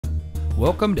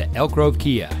Welcome to Elk Grove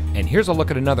Kia, and here's a look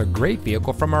at another great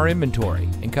vehicle from our inventory,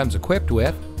 and comes equipped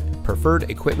with Preferred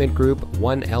Equipment Group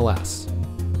 1LS,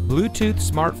 Bluetooth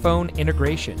smartphone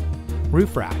integration,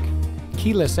 roof rack,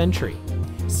 keyless entry,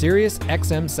 Sirius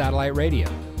XM satellite radio,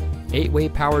 8-way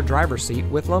power driver's seat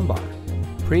with lumbar,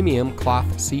 premium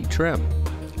cloth seat trim,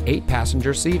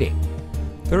 8-passenger seating,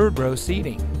 3rd row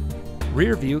seating,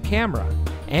 rear view camera,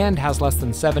 and has less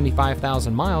than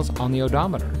 75,000 miles on the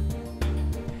odometer.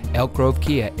 Elk Grove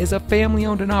Kia is a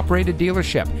family-owned and operated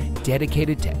dealership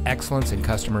dedicated to excellence in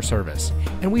customer service,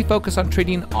 and we focus on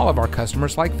treating all of our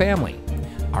customers like family.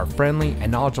 Our friendly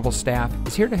and knowledgeable staff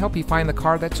is here to help you find the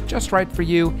car that's just right for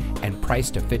you and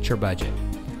priced to fit your budget.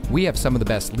 We have some of the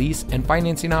best lease and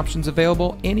financing options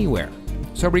available anywhere.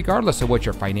 So regardless of what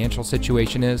your financial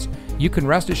situation is, you can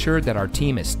rest assured that our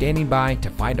team is standing by to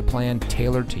find a plan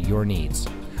tailored to your needs.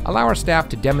 Allow our staff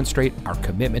to demonstrate our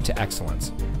commitment to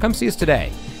excellence. Come see us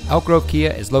today. Elk Grove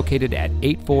Kia is located at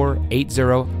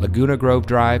 8480 Laguna Grove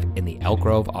Drive in the Elk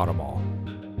Grove Auto Mall.